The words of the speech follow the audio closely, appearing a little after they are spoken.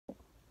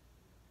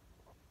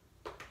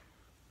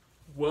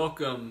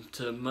Welcome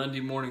to Monday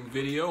morning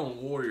video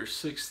on Warrior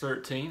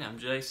 613. I'm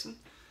Jason.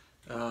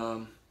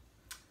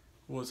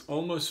 Was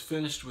almost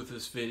finished with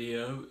this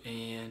video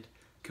and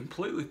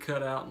completely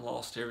cut out and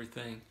lost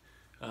everything,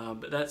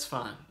 but that's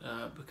fine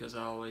because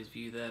I always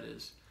view that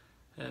as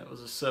it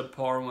was a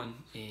subpar one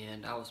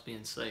and I was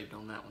being saved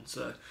on that one.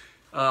 So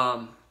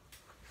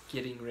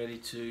getting ready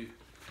to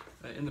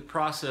in the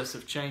process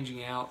of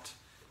changing out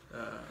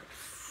I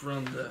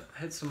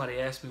had somebody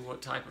ask me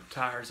what type of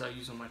tires I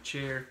use on my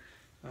chair.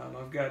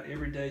 I've got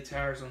everyday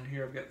tires on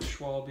here. I've got the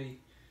Schwalbe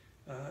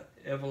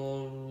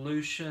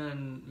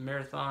Evolution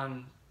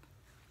Marathon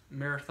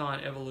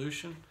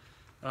Evolution,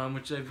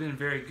 which they've been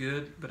very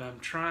good. But I'm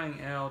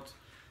trying out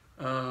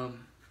the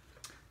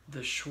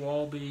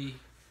Schwalbe. It'd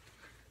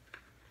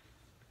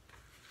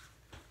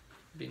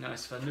be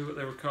nice if I knew what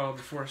they were called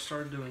before I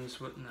started doing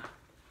this, wouldn't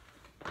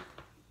I?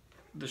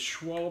 The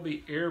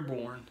Schwalbe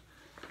Airborne,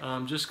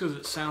 just because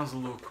it sounds a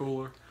little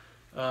cooler.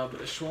 But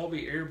the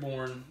Schwalbe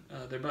Airborne,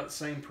 they're about the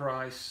same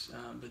price,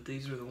 but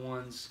these are the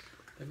ones,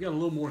 they've got a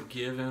little more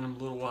give in them, a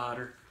little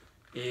wider,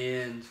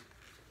 and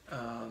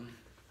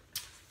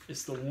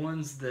it's the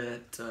ones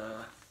that,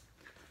 God,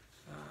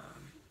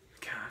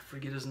 I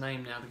forget his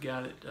name now, the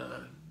guy that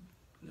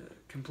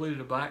completed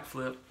a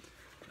backflip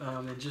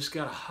and just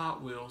got a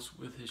Hot Wheels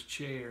with his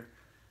chair.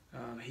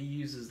 He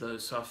uses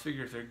those, so I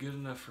figure if they're good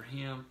enough for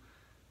him,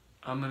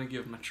 I'm going to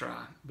give them a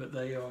try. But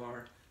they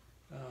are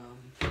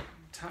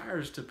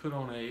tires to put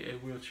on a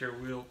wheelchair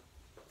wheel,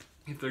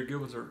 if they're good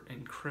ones, are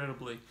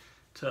incredibly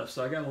tough.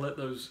 So I got to let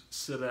those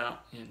sit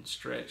out and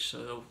stretch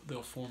so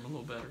they'll form a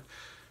little better.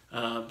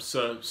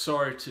 So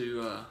sorry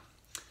to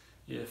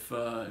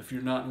if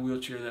you're not in a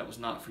wheelchair, that was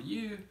not for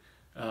you.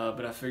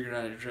 But I figured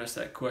I'd address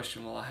that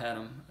question while I had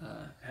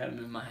them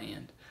in my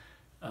hand.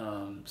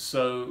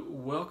 So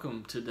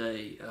welcome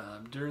today.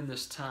 During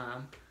this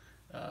time,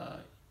 I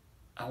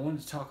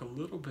wanted to talk a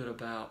little bit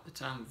about the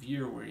time of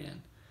year we're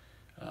in.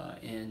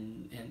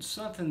 And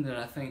something that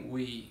I think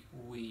we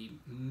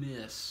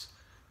miss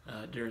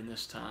during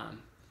this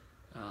time.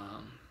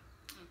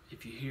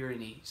 If you hear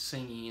any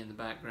singing in the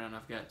background,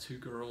 I've got two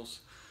girls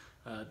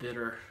that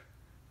are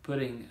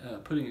putting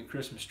a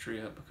Christmas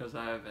tree up, because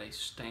I have a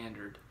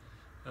standard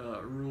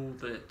rule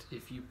that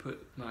if you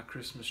put my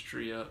Christmas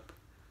tree up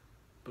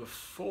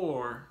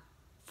before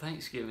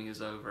Thanksgiving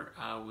is over,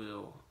 I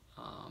will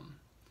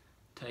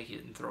take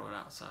it and throw it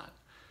outside.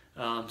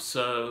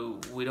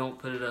 So we don't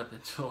put it up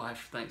until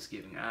after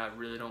Thanksgiving. I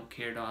really don't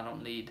care. I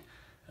don't need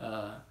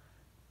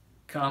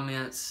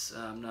comments.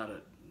 I'm not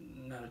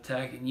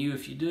attacking you.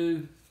 If you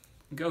do,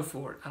 go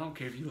for it. I don't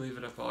care if you leave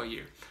it up all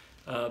year.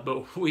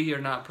 But we are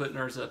not putting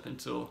ours up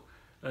until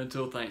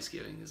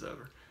Thanksgiving is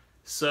over.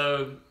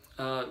 So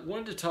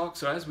wanted to talk.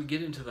 So as we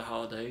get into the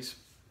holidays,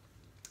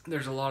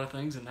 there's a lot of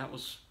things, and that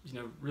was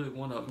really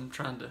one of them.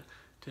 Trying to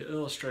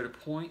illustrate a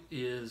point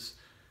is,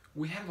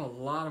 we have a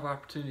lot of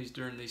opportunities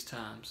during these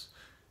times.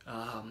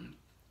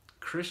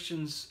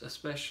 Christians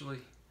especially,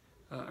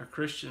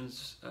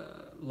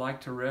 like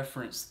to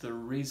reference the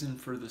reason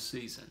for the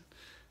season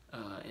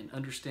and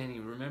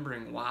understanding,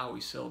 remembering why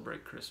we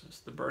celebrate Christmas,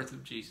 the birth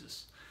of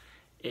Jesus.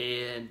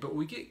 But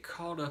we get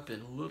caught up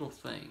in little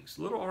things,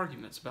 little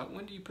arguments about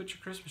when do you put your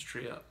Christmas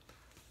tree up,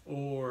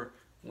 or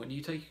when do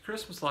you take your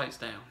Christmas lights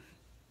down.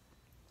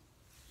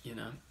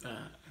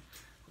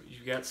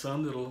 You've got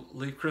some that'll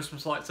leave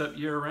Christmas lights up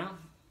year round.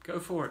 Go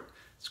for it.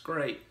 It's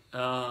great.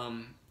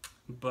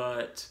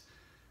 But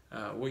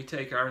we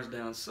take ours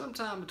down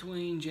sometime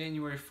between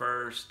January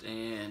 1st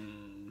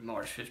and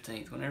March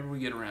 15th, whenever we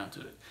get around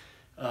to it.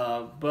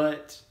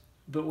 But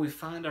we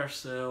find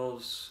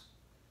ourselves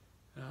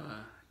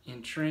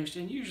entrenched,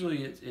 and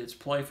usually it's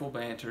playful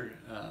banter,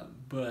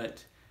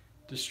 but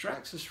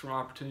distracts us from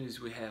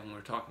opportunities we have when we're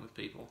talking with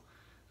people.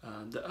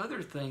 The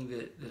other thing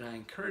that I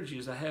encourage you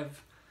is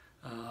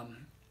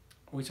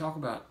we talk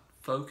about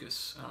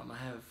focus. I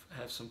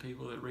have some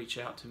people that reach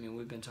out to me, and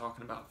we've been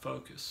talking about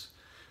focus.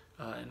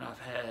 And I've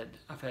had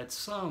a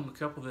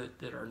couple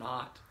that are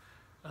not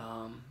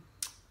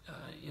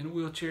in a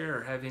wheelchair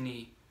or have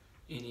any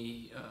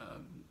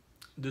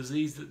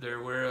disease that they're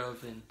aware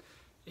of and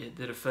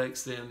that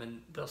affects them,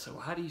 and they'll say,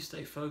 well, how do you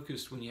stay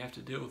focused when you have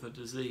to deal with a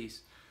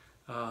disease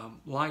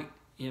like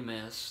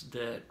MS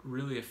that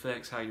really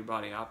affects how your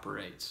body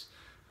operates?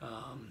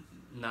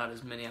 Not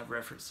as many, I've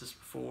referenced this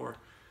before.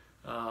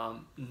 I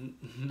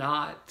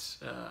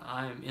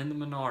am in the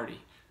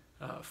minority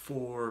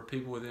for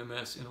people with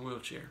MS in a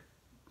wheelchair.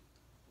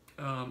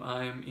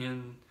 I am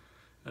in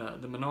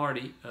the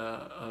minority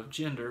of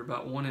gender,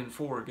 about 1 in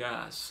 4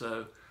 guys.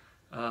 So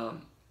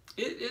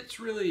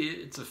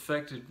it's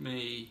affected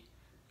me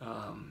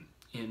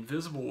in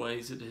visible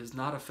ways. It has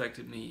not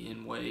affected me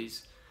in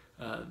ways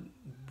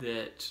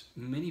that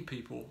many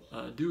people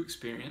do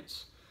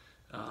experience.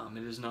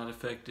 It has not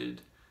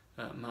affected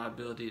my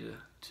ability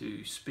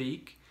to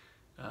speak.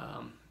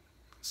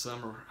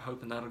 Some are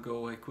hoping that'll go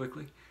away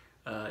quickly.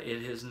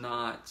 It has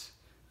not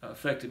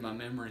affected my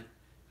memory.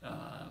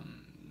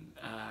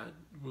 I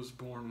was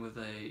born with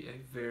a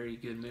very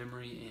good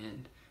memory,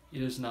 and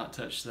it has not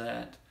touched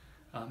that.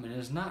 and it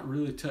has not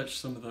really touched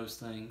some of those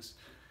things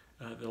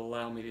that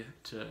allow me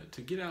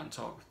to get out and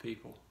talk with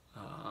people.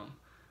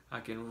 I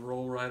can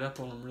roll right up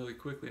on them really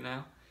quickly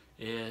now,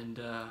 and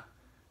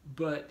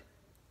but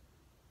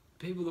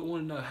people that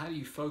want to know, how do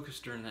you focus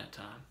during that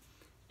time?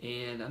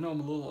 And I know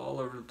I'm a little all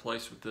over the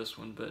place with this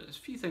one, but there's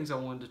a few things I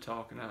wanted to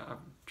talk, and I'm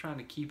trying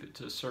to keep it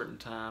to a certain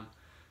time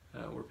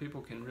where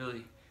people can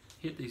really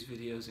hit these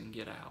videos and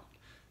get out.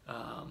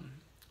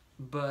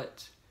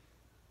 But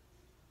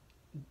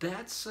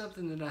that's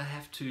something that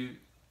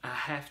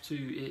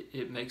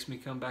it makes me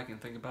come back and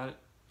think about it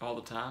all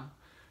the time,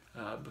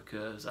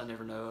 because I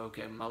never know,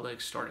 okay, my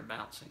legs started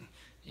bouncing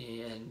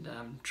and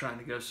I'm trying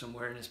to go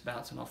somewhere and it's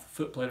bouncing off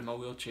the footplate of my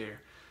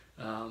wheelchair.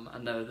 I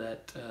know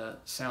that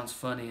sounds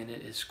funny, and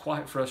it is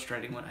quite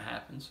frustrating when it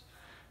happens.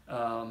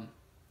 And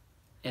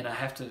I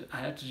have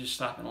to just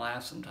stop and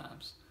laugh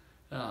sometimes.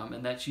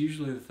 And that's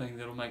usually the thing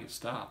that'll make it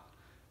stop.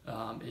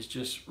 Is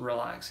just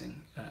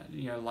relaxing,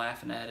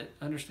 laughing at it,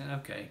 understand,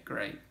 okay,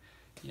 great,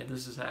 yeah,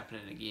 this is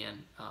happening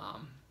again.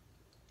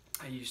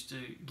 I used to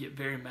get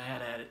very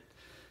mad at it,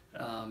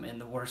 and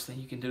the worst thing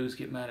you can do is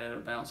get mad at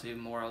it, bounce even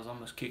more. I was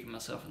almost kicking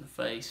myself in the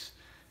face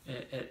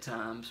at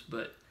times,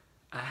 but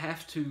I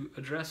have to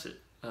address it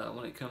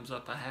when it comes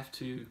up. I have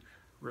to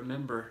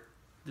remember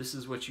this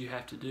is what you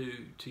have to do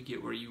to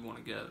get where you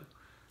want to go.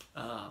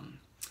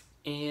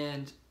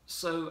 And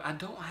so I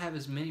don't have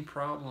as many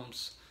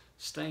problems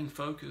staying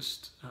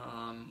focused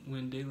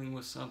when dealing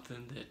with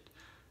something that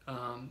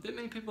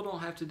many people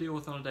don't have to deal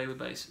with on a daily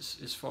basis,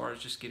 as far as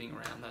just getting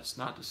around. That's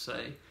not to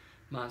say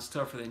mine's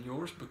tougher than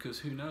yours, because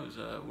who knows?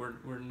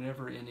 We're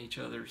never in each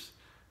other's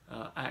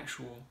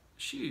actual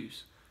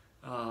shoes.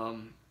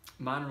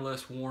 Mine are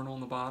less worn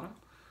on the bottom,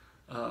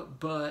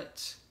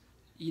 but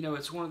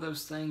it's one of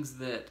those things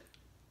that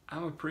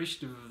I'm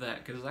appreciative of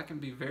that, because I can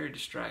be very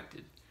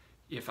distracted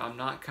if I'm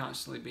not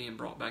constantly being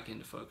brought back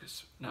into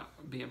focus, not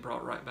being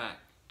brought right back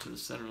to the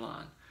center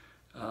line.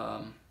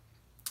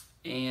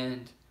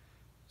 And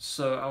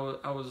so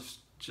I was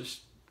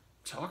just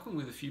talking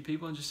with a few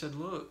people and just said,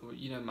 look,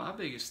 my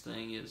biggest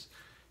thing is,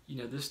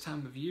 this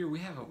time of year we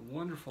have a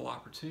wonderful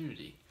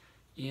opportunity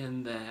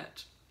in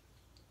that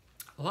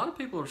a lot of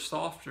people are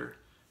softer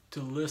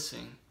to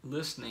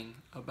listening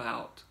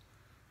about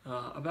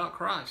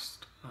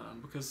Christ,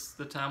 because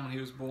the time when he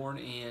was born,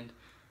 and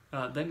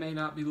they may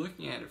not be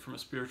looking at it from a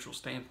spiritual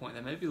standpoint.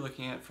 They may be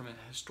looking at it from a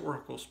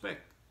historical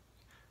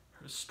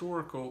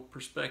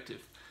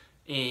perspective,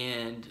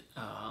 and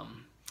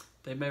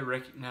they may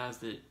recognize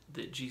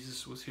that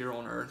Jesus was here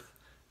on earth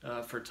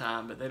for a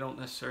time, but they don't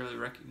necessarily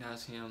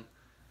recognize him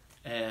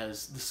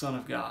as the Son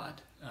of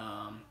God.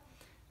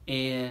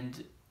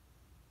 And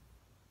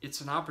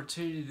it's an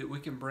opportunity that we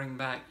can bring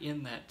back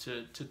in that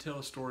to tell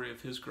a story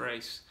of his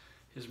grace,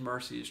 his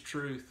mercy, his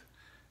truth,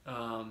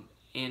 and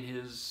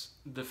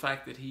the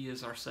fact that he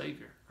is our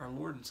Savior, our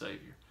Lord and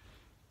Savior.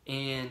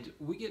 And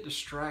we get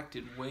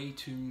distracted way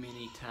too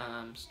many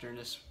times during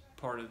this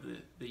part of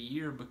the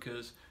year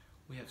because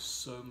we have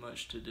so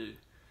much to do.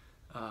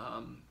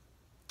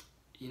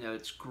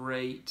 It's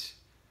great.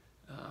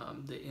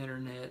 The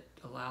internet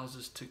allows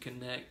us to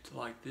connect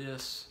like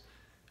this.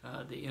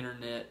 The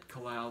internet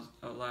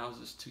allows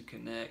us to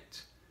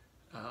connect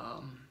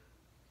a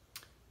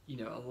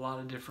lot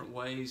of different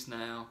ways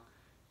now,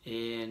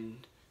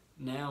 and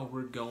now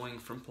we're going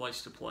from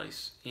place to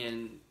place,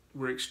 and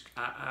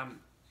I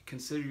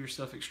consider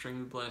yourself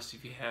extremely blessed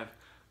if you have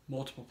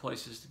multiple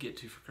places to get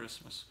to for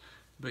Christmas,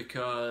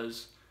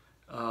 because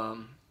there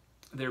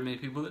are many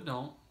people that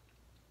don't,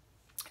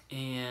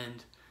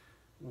 and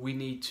we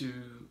need to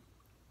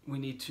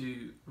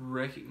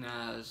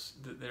recognize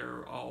that there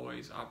are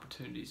always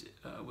opportunities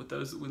with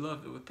those that we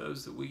love, with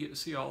those that we get to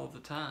see all of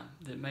the time,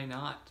 that may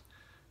not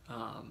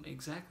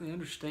exactly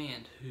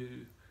understand who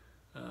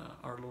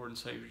our Lord and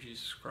Savior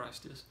Jesus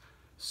Christ is.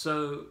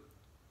 So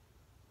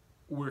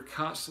we're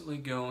constantly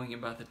going,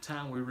 and by the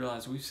time we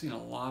realize we've seen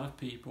a lot of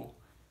people,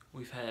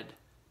 we've had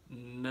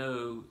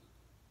no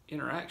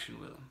interaction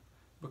with them,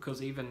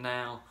 because even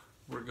now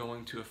we're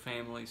going to a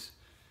family's,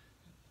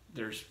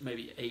 there's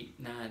maybe 8,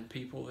 9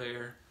 people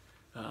there.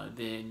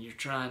 Then you're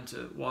trying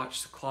to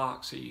watch the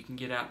clock so you can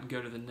get out and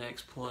go to the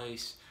next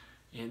place,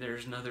 and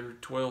there's another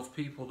 12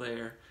 people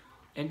there.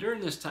 And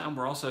during this time,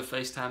 we're also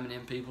FaceTiming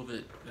in people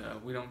that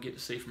we don't get to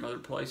see from other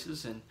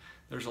places, and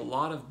there's a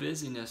lot of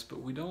busyness,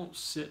 but we don't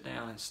sit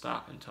down and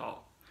stop and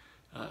talk.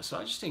 So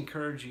I just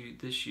encourage you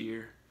this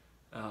year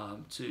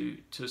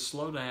to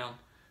slow down.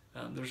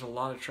 There's a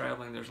lot of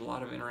traveling. There's a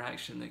lot of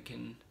interaction that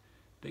can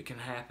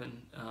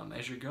happen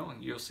as you're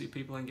going. You'll see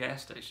people in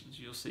gas stations.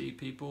 You'll see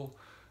people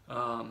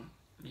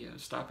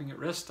stopping at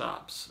rest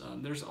stops.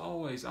 There's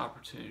always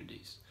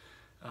opportunities,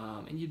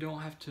 and you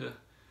don't have to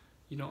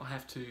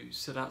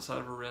sit outside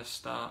of a rest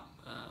stop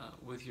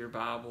with your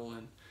Bible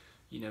and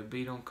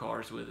beat on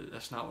cars with it.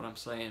 That's not what I'm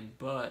saying.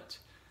 But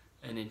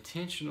an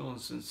intentional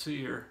and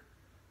sincere,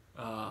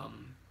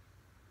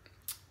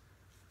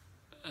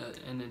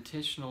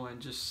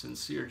 just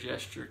sincere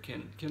gesture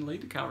can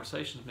lead to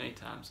conversations many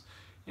times,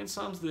 and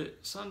some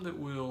that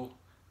will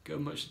go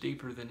much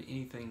deeper than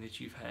anything that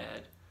you've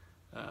had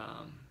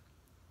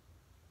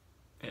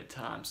at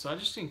times. So I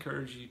just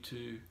encourage you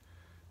to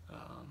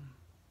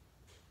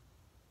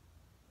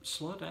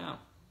slow down.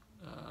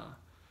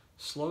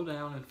 Slow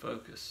down and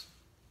focus.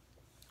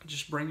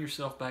 Just bring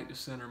yourself back to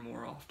center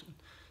more often.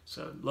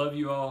 So love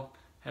you all.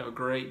 Have a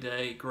great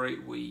day,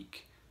 great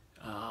week.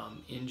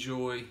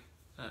 Enjoy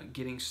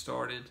getting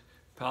started.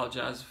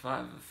 Apologize if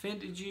I've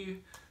offended you.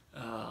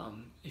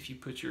 If you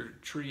put your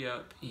tree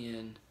up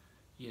in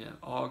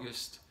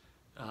August,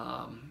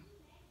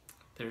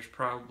 there's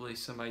probably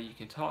somebody you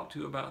can talk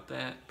to about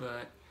that,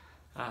 but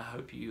I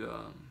hope you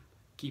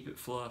keep it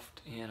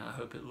fluffed, and I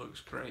hope it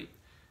looks great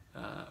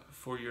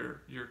for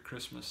your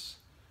Christmas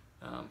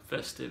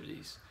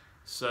festivities.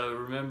 So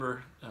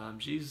remember,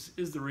 Jesus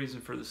is the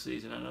reason for the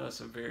season. I know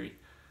that's a very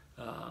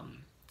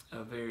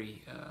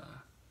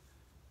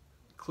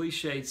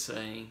cliched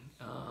saying,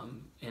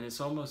 and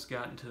it's almost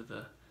gotten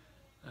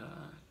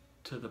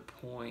to the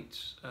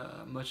point,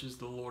 much as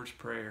the Lord's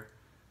Prayer,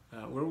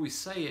 where we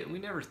say it and we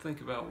never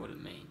think about what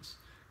it means.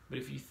 But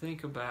if you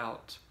think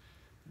about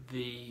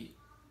the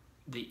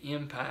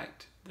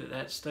impact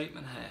that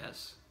statement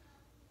has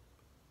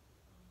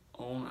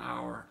on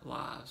our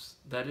lives,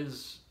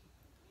 that's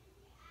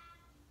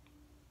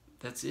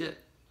it.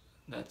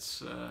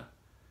 That's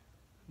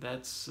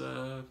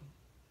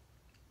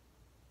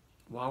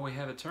why we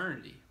have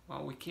eternity,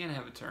 why we can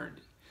have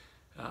eternity,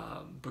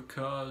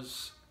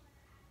 because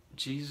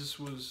Jesus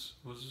was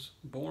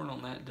born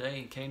on that day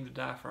and came to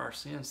die for our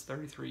sins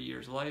 33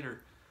 years later.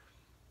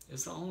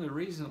 It's the only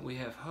reason that we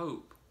have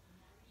hope.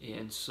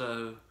 And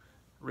so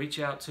reach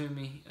out to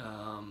me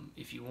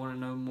if you want to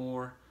know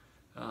more.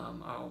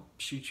 I'll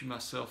shoot you my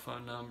cell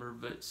phone number,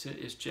 but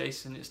it's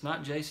Jason. It's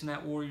not Jason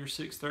at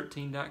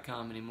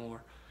warrior613.com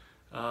anymore.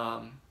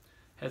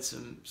 Had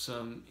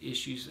some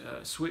issues,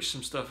 switched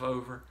some stuff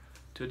over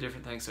to a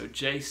different thing. So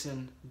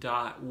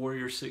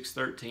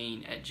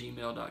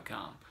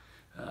jason.warrior613@gmail.com.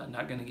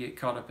 Not going to get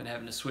caught up in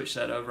having to switch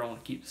that over. I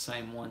want to keep the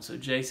same one. So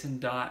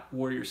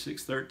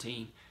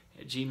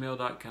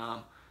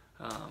jason.warrior613@gmail.com.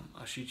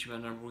 I'll shoot you my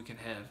number. We can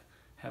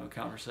have a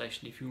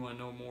conversation if you want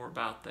to know more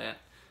about that.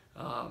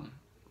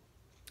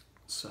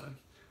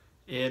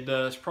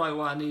 It's probably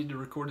why I needed to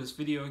record this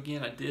video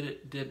again. I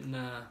didn't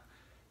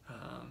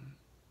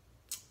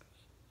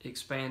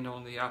expand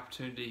on the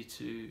opportunity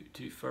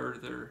to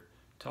further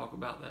talk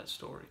about that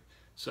story.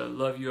 So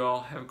love you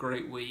all. Have a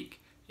great week,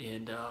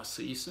 and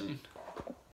see you soon.